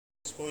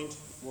At this point,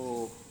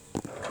 we'll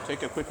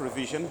take a quick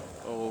revision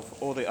of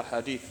all the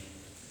ahadith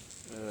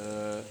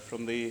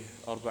from the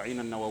Arba'in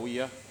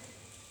al-Nawawiyah.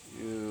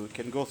 You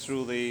can go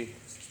through the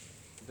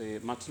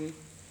matan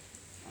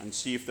and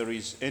see if there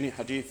is any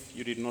hadith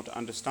you did not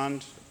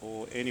understand,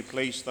 or any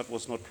place that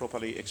was not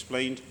properly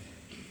explained,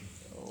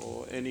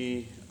 or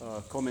any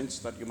comments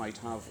that you might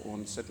have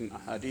on certain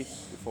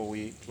ahadith before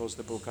we close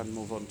the book and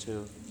move on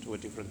to a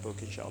different book,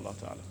 inshallah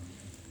ta'ala.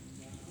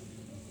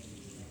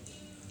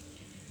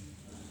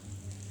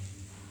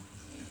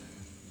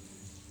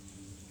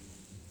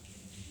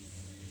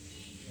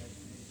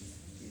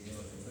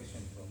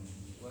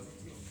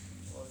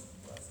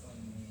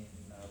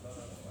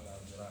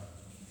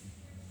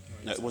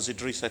 Was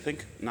Idris, I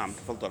think? نعم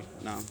تفضل.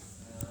 نعم.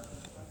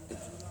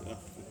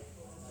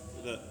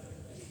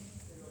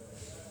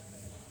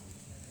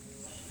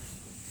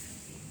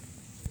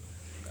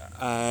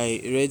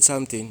 I read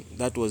something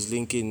that was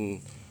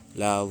linking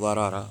la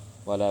dharara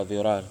wa la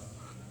dhirar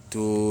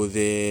to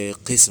the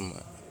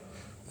qism,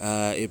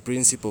 a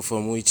principle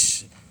from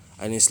which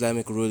an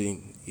Islamic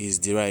ruling is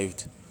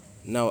derived.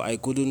 Now I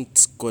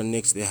couldn't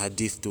connect the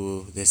hadith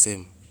to the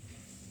same.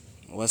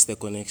 What's the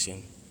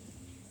connection?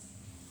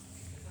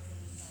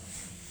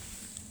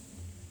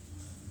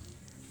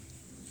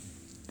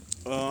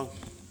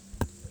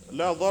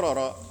 La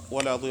dharara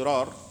wa la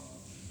dhirar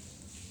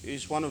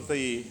is one of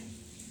the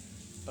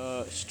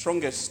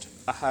strongest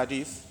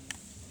ahadith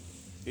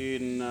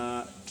in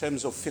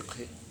terms of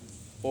fiqh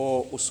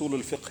or usul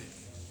al-fiqh,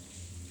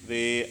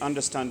 the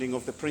understanding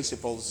of the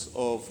principles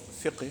of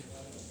fiqh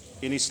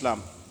in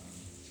Islam.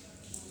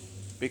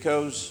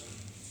 Because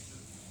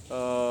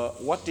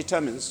what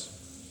determines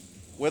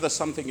whether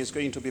something is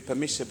going to be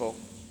permissible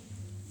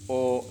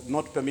or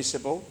not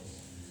permissible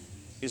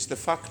is the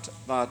fact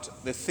that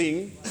the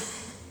thing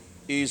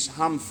is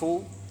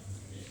harmful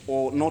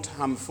or not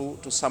harmful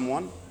to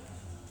someone,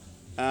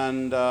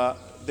 and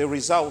the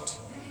result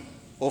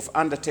of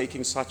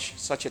undertaking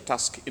such a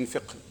task in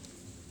fiqh.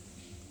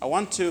 I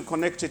want to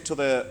connect it to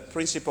the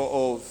principle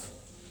of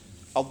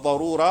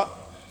al-darura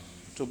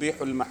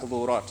tubihu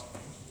al-mahdhurat.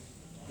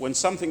 When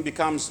something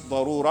becomes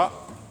darura,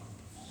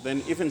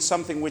 then even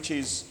something which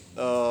is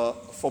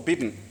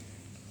forbidden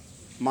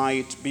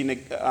might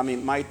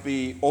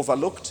be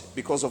overlooked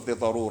because of the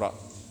darura.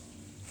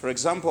 For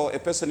example, a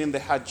person in the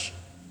Hajj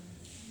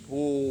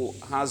who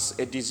has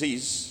a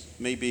disease,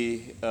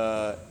 maybe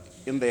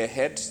in their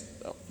head,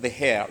 the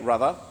hair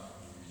rather,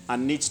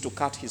 and needs to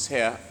cut his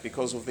hair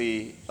because of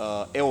the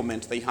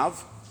ailment they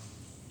have,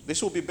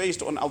 this will be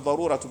based on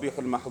al-darura tubihu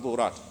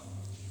al-mahdhurat.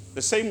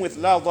 The same with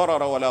la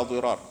darara wa la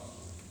dhirar.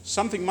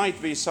 Something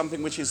might be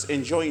something which is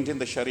enjoined in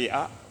the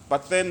Sharia,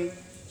 but then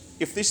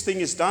if this thing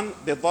is done,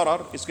 the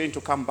darar is going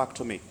to come back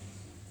to me.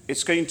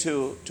 It's going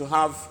to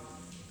have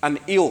an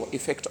ill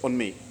effect on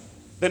me.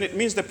 Then it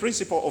means the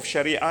principle of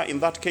Sharia in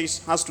that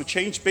case has to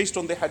change based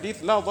on the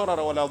hadith, la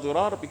darara wa la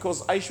dhirar,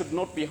 because I should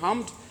not be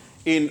harmed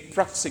in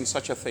practicing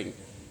such a thing.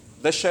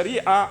 The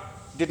Sharia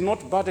did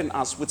not burden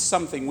us with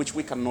something which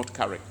we cannot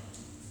carry.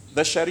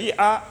 The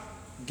Sharia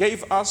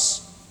gave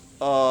us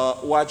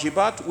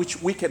wajibat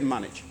which we can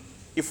manage.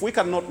 If we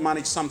cannot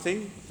manage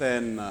something,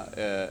 then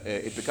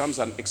it becomes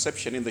an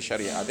exception in the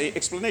Sharia. The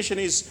explanation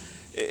is,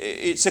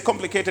 it's a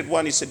complicated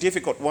one, it's a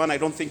difficult one. I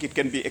don't think it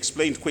can be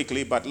explained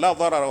quickly, but la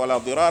dharar wa la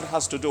dhirar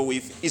has to do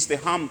with, is the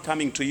harm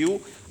coming to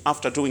you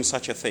after doing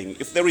such a thing?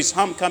 If there is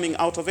harm coming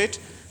out of it,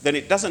 then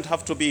it doesn't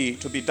have to be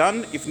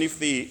done, even if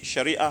the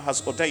Sharia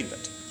has ordained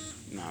it.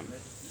 No.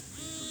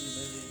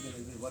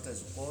 What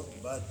is called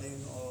bad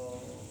thing or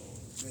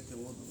get the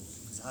word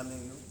is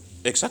harming you?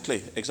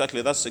 Exactly.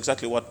 That's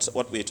exactly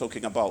what we're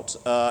talking about.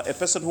 A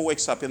person who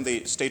wakes up in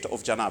the state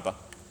of janaba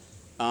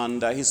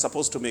and he's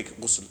supposed to make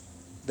ghusl.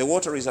 The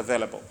water is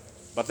available,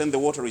 but then the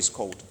water is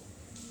cold.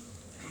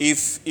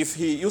 If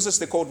he uses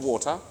the cold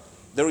water,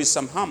 there is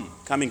some harm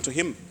coming to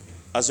him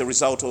as a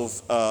result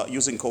of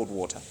using cold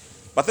water.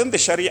 But then the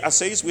Sharia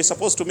says we're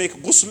supposed to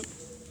make ghusl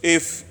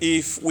if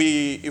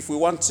we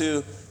want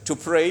to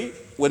pray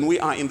when we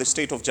are in the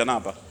state of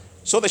janaba.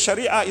 So the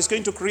Sharia is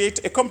going to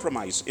create a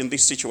compromise in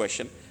this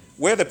situation,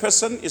 where the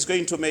person is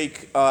going to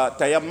make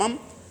tayammum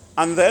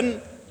and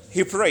then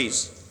he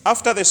prays.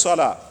 After the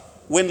salah,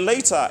 when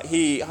later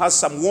he has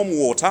some warm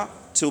water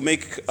to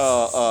make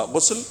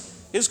ghusl,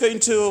 he's going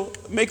to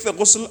make the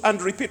ghusl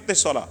and repeat the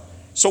salah.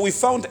 So we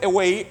found a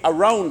way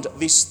around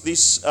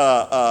this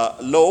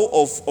law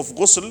of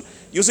ghusl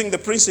using the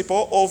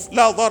principle of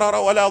la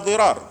dharara wa la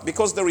dhirar,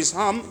 because there is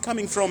harm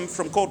coming from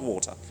cold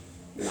water.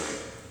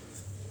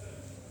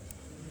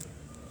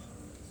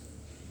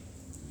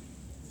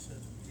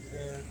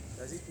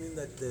 Does it mean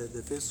that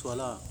the first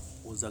salah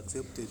was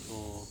accepted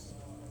or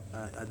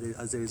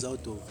as a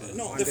result of?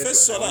 No, the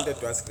first salah. I wanted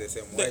to ask the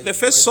same.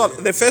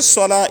 The first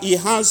salah, he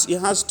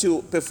has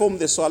to perform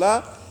the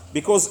salah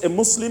because a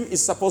Muslim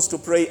is supposed to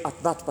pray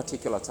at that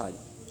particular time.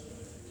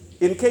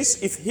 In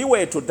case if he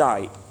were to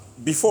die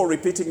before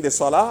repeating the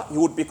salah, he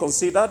would be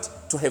considered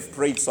to have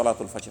prayed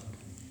Salatul Fajr.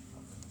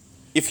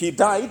 If he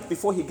died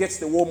before he gets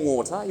the warm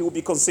water, he will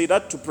be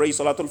considered to pray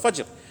Salatul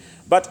Fajr.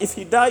 But if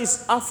he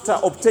dies after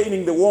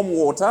obtaining the warm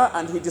water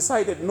and he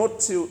decided not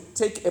to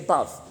take a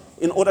bath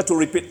in order to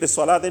repeat the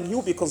salah, then he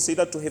will be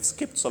considered to have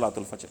skipped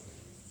Salatul Fajr.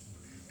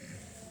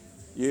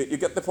 You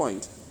get the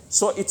point?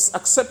 So it's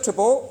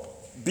acceptable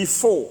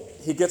before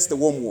he gets the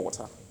warm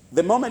water.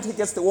 The moment he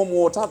gets the warm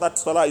water, that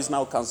salah is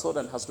now cancelled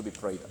and has to be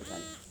prayed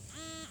again.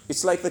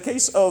 It's like the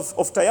case of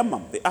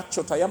tayammum, the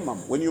actual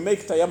tayammum. When you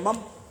make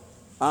tayammum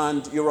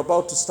and you're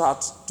about to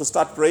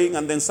start praying,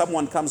 and then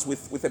someone comes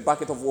with a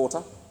bucket of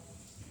water.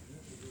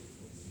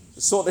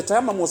 So the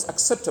tayammum was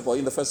acceptable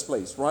in the first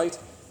place, right?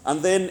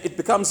 And then it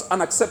becomes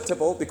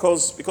unacceptable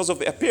because of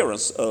the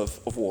appearance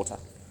of water.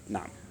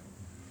 Now. I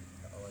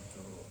want to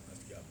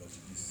ask you about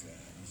this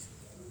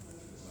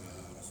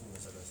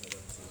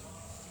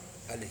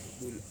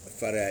الحقول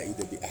الفرائد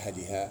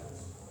بأحدها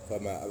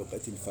فما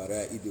أبقت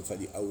الفرائد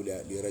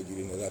فلأولى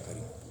لرجل ذكر.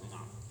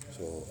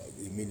 So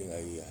the meaning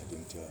I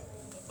hadn't.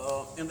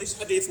 In this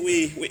hadith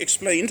we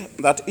explained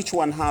that each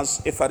one has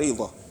a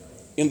faridah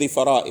in the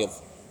fara'id.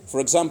 For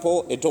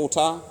example, a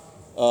daughter,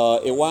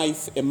 a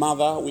wife, a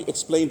mother, we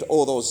explained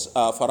all those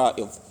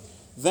fara'id.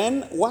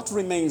 Then what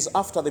remains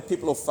after the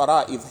people of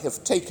fara'id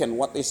have taken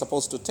what they're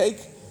supposed to take,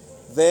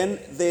 then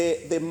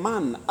the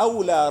man,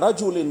 awla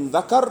rajulin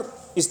dhakar,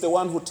 is the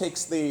one who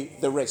takes the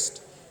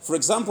rest. For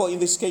example, in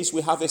this case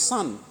we have a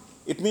son.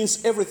 It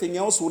means everything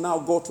else will now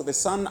go to the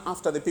son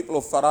after the people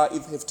of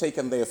fara'id have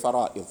taken their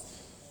fara'id.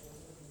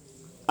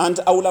 And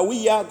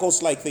awlawiyya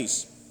goes like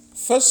this.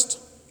 First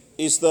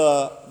is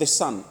the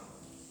son.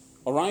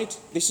 All right?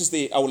 This is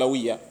the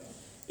awlawiyya.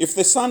 If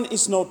the son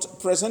is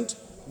not present,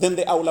 then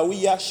the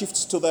awlawiyya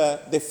shifts to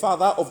the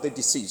father of the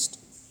deceased.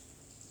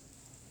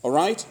 All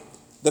right?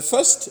 The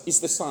first is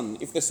the son.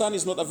 If the son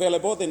is not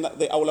available, then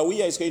the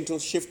awlawiyya is going to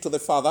shift to the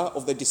father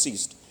of the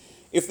deceased.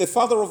 If the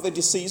father of the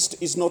deceased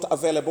is not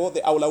available,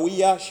 the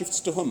awlawiyya shifts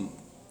to whom?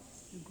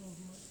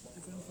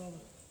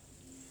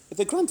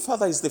 The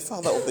grandfather is the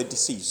father of the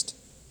deceased.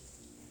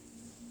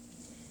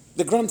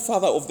 The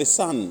grandfather of the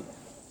son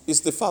is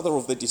the father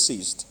of the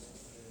deceased.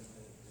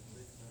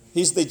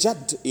 He's the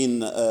jadd in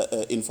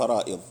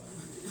fara'id.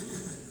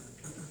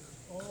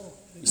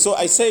 So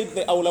I said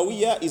the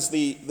awlawiyya is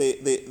the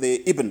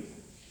ibn.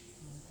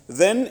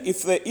 Then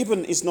if the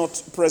ibn is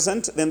not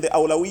present, then the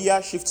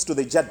awlawiyya shifts to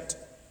the jadd.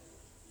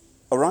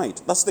 All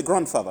right, that's the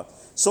grandfather.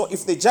 So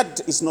if the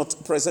jadd is not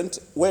present,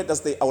 where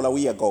does the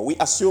awlawiyya go? We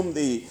assume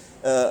the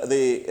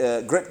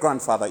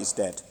great-grandfather is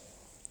dead.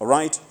 All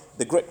right,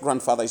 the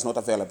great-grandfather is not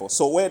available.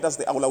 So where does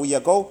the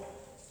awlawiyya go?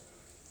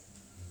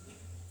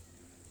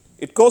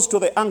 It goes to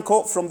the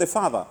uncle from the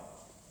father,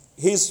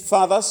 his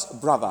father's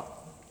brother.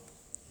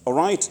 All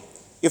right?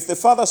 If the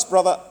father's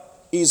brother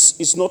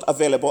is not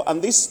available,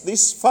 and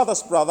this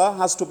father's brother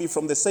has to be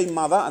from the same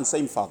mother and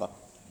same father.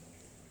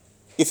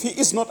 If he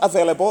is not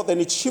available, then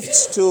it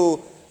shifts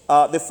to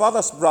the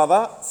father's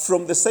brother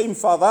from the same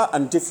father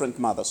and different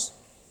mothers.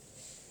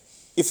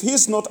 If he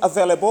is not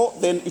available,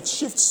 then it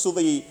shifts to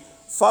the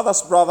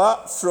father's brother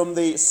from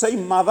the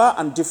same mother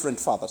and different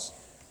fathers.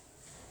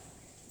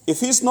 If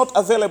he's not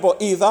available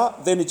either,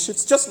 then it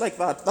shifts just like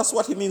that. That's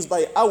what he means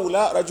by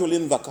awla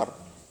rajulin dhakar.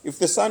 If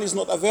the son is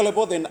not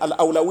available, then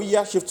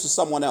al-awlawiyya shifts to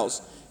someone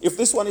else. If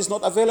this one is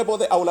not available,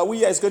 the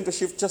awlawiyya is going to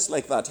shift just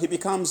like that. He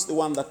becomes the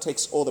one that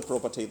takes all the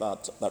property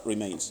that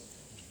remains.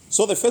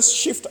 So the first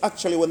shift,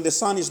 actually, when the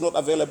son is not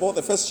available,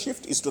 the first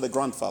shift is to the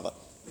grandfather.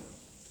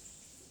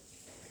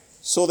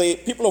 So the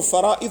people of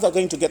fara'id are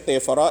going to get their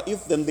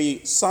fara'id, then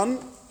the son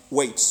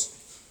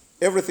waits.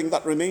 Everything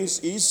that remains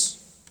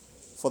is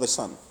for the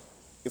son.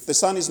 If the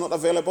son is not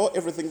available,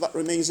 everything that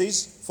remains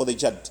is for the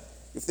jadd.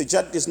 If the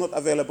jadd is not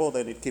available,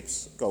 then it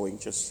keeps going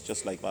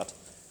just like that.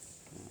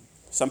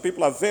 Some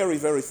people are very,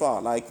 very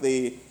far. Like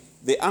the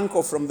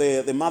uncle from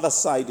the mother's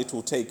side, it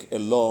will take a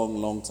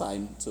long, long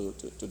time to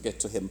get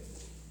to him.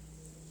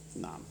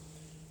 Naam.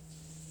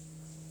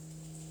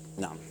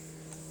 Naam.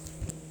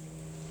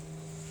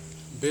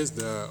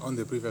 Based on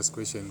the previous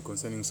question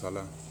concerning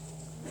Salah,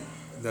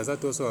 does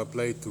that also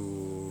apply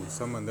to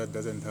someone that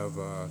doesn't have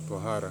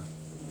Tahara?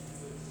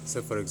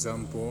 Say, for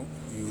example,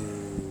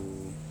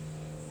 you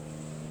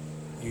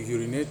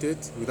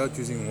urinated without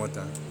using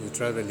water, you're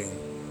traveling,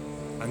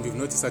 and you've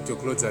noticed that your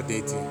clothes are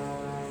dirty,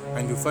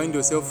 and you find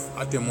yourself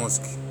at a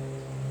mosque.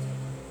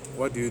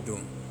 What do you do?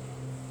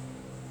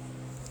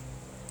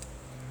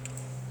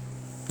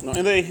 No,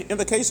 in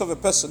the case of a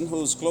person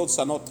whose clothes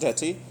are not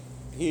dirty,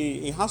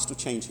 he has to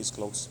change his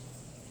clothes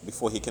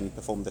before he can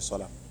perform the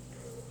salah.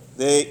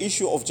 The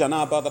issue of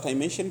janaba that I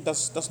mentioned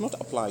does not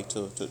apply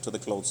to the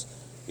clothes.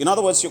 In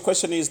other words, your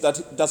question is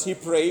that does he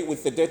pray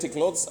with the dirty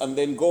clothes and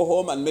then go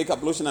home and make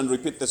ablution and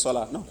repeat the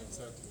salah? No.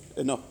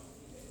 Exactly. No.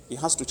 He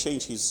has to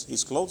change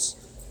his clothes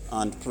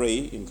and pray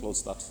in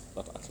clothes that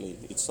are clean.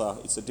 It's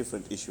a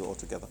different issue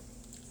altogether.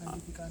 And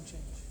if he can't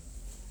change?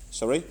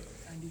 Sorry?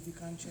 And if he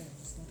can't change,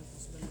 it's not a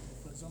possibility.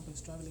 For example,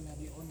 he's traveling and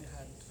he only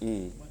had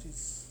what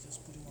is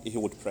just putting on. He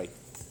would pray.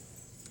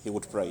 He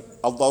would pray.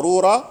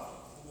 Al-darura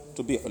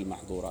tubi'u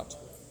al-mahdurat.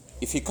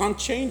 If he can't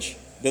change,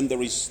 then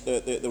there is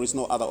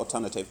no other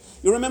alternative.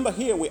 You remember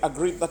here we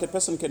agreed that a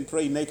person can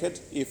pray naked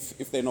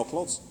if there are no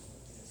clothes.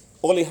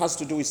 All he has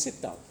to do is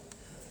sit down.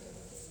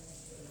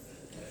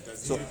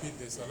 Does he So- repeat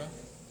the salah?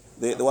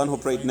 The one who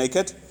prayed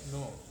naked,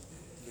 No,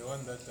 the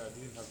one that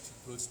didn't have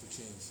clothes to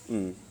change.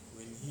 When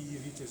he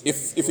reaches,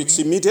 if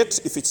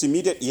it's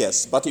immediate,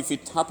 yes. But if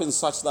it happens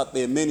such that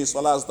there are many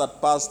salahs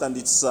that passed and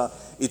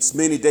it's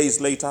many days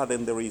later,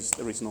 then there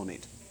is no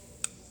need. I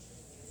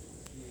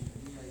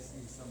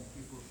see some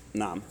people,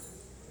 Naam.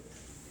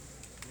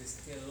 they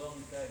stay a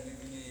long time,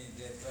 even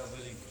they're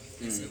traveling.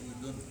 They say we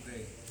don't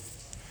pray.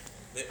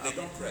 They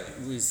don't pray.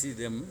 We see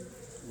them,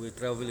 we're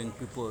traveling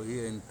people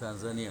here in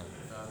Tanzania.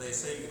 They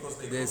say because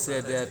They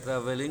say they are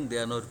traveling, they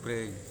are not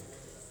praying.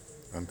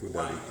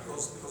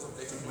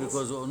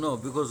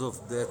 Because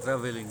of their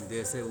traveling,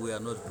 they say we are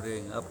not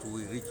praying up to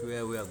we reach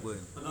where we are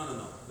going.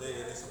 No.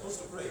 They're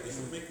supposed to pray. They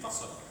should make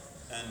qasr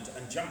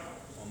and jump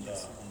on the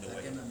way.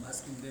 Again, I'm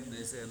asking them,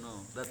 they say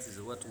no, that is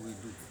what we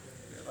do.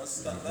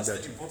 That's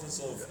the importance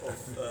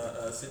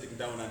of sitting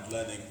down and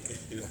learning.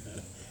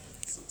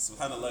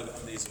 سبحان الله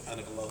وبحمده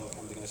سبحانك اللهم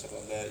وبحمدك نشهد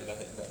ان لا اله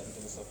الا انت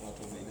نستغفرك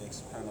ونتوب اليك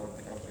سبحان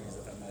ربك رب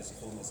العزه عما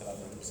يصفون وسلام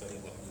على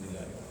المرسلين والحمد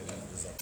لله رب العالمين.